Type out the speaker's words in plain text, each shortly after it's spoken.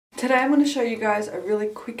Today I'm going to show you guys a really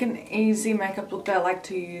quick and easy makeup look that I like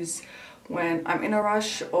to use when I'm in a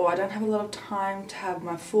rush or I don't have a lot of time to have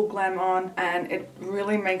my full glam on, and it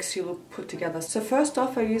really makes you look put together. So first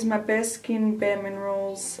off, I use my Bare Skin Bare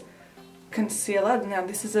Minerals concealer. Now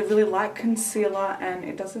this is a really light concealer and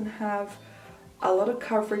it doesn't have a lot of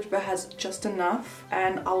coverage but has just enough,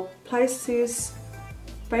 and I'll place this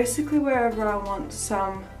basically wherever I want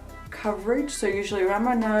some coverage, so usually around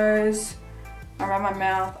my nose, around my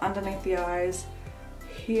mouth, underneath the eyes,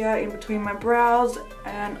 here in between my brows,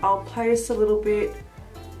 and I'll place a little bit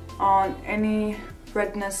on any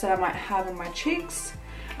redness that I might have in my cheeks.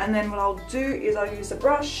 And then what I'll do is I'll use a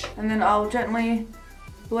brush and then I'll gently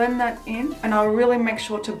blend that in, and I'll really make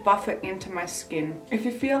sure to buff it into my skin. If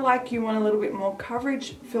you feel like you want a little bit more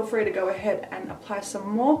coverage, feel free to go ahead and apply some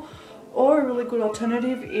more. Or a really good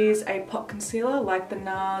alternative is a pot concealer like the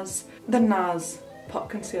NARS pot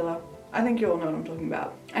concealer. I think you all know what I'm talking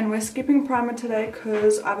about. And we're skipping primer today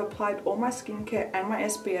because I've applied all my skincare and my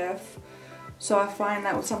SPF. So I find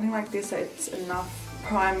that with something like this, it's enough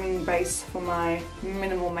priming base for my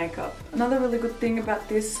minimal makeup. Another really good thing about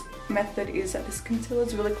this method is that this concealer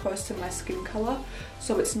is really close to my skin color,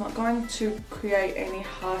 so it's not going to create any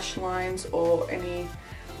harsh lines or any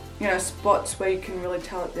spots where you can really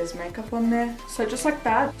tell that there's makeup on there. So just like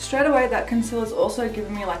that, straight away that concealer is also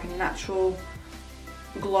giving me like a natural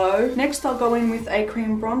glow. Next I'll go in with a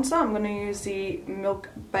cream bronzer. I'm going to use the Milk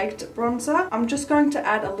Baked bronzer. I'm just going to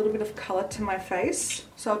add a little bit of colour to my face.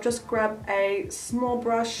 So I'll just grab a small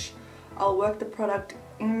brush, I'll work the product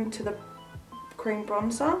into the cream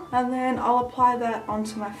bronzer, and then I'll apply that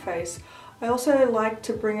onto my face. I also like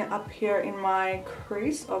to bring it up here in my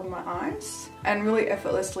crease of my eyes, and really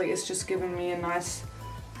effortlessly it's just giving me a nice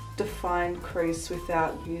defined crease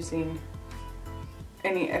without using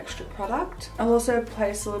any extra product. I'll also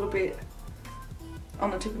place a little bit on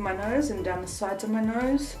the tip of my nose and down the sides of my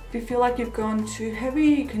nose. If you feel like you've gone too heavy,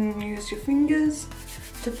 you can use your fingers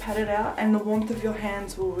to pat it out, and the warmth of your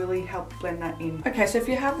hands will really help blend that in. Okay, so if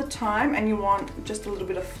you have the time and you want just a little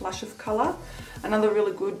bit of flush of colour, another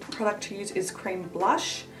really good product to use is cream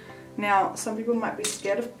blush. Now some people might be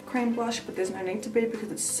scared of cream blush, but there's no need to be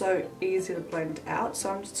because it's so easy to blend out. So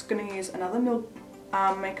I'm just going to use another Milk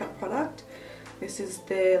makeup product. This is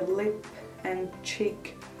their lip and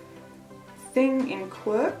cheek thing in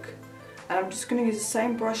Quirk, and I'm just going to use the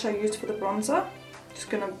same brush I used for the bronzer. Just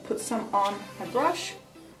going to put some on my brush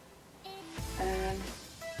and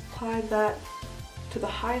apply that to the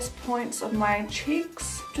highest points of my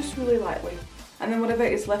cheeks, just really lightly. And then whatever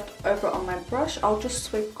is left over on my brush, I'll just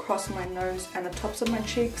sweep across my nose and the tops of my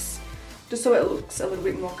cheeks, just so it looks a little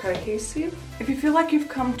bit more cohesive. If you feel like you've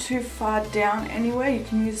come too far down anywhere, you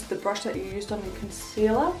can use the brush that you used on the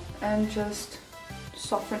concealer and just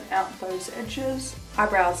soften out those edges.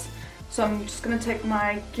 Eyebrows. So I'm just going to take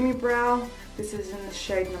my Gimme Brow, this is in the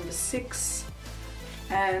shade number 6,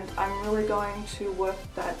 and I'm really going to work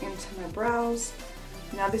that into my brows.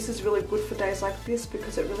 Now this is really good for days like this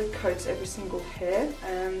because it really coats every single hair,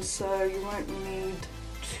 and so you won't need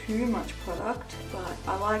too much product, but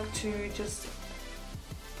I like to just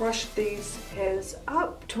brush these hairs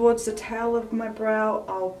up towards the tail of my brow.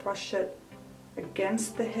 I'll brush it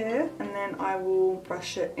against the hair and then I will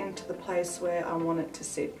brush it into the place where I want it to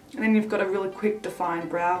sit. And then you've got a really quick defined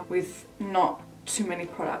brow with not too many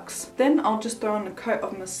products. Then I'll just throw on a coat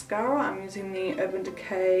of mascara. I'm using the Urban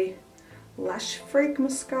Decay Lash Freak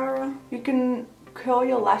mascara. You can curl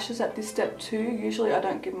your lashes at this step too. Usually I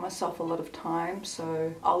don't give myself a lot of time,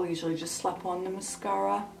 so I'll usually just slap on the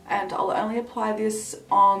mascara, and I'll only apply this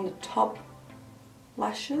on the top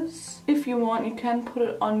lashes. If you want, you can put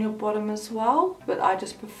it on your bottom as well, but I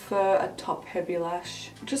just prefer a top heavy lash,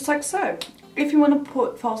 just like so. If you want to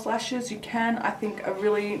put false lashes, you can. I think a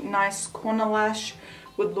really nice corner lash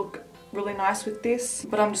would look really nice with this,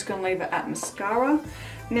 but I'm just going to leave it at mascara.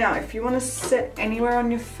 Now if you want to set anywhere on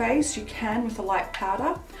your face, you can with a light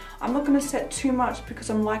powder. I'm not going to set too much because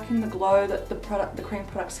I'm liking the glow that the cream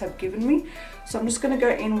products have given me, so I'm just going to go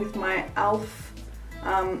in with my e.l.f.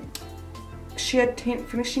 Sheer Tint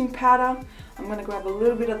Finishing Powder. I'm going to grab a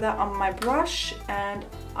little bit of that on my brush, and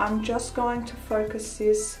I'm just going to focus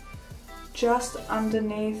this just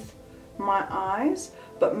underneath my eyes,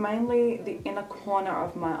 but mainly the inner corner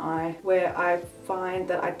of my eye where I find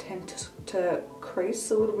that I tend to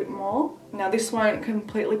crease a little bit more. Now this won't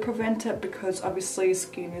completely prevent it because obviously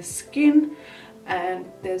skin is skin and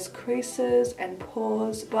there's creases and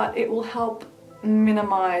pores, but it will help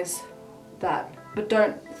minimize that. But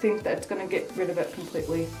don't think that it's going to get rid of it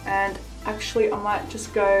completely. And actually I might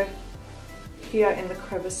just go here in the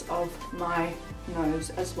crevice of my nose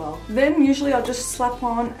as well. Then usually I'll just slap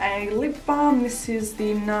on a lip balm. This is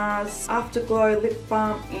the NARS Afterglow Lip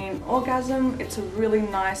Balm in Orgasm. It's a really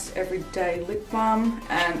nice everyday lip balm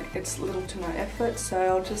and it's little to no effort, so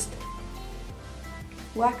I'll just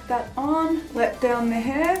whack that on, let down the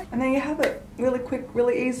hair, and there you have it. Really quick,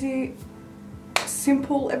 really easy,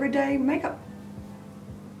 simple everyday makeup.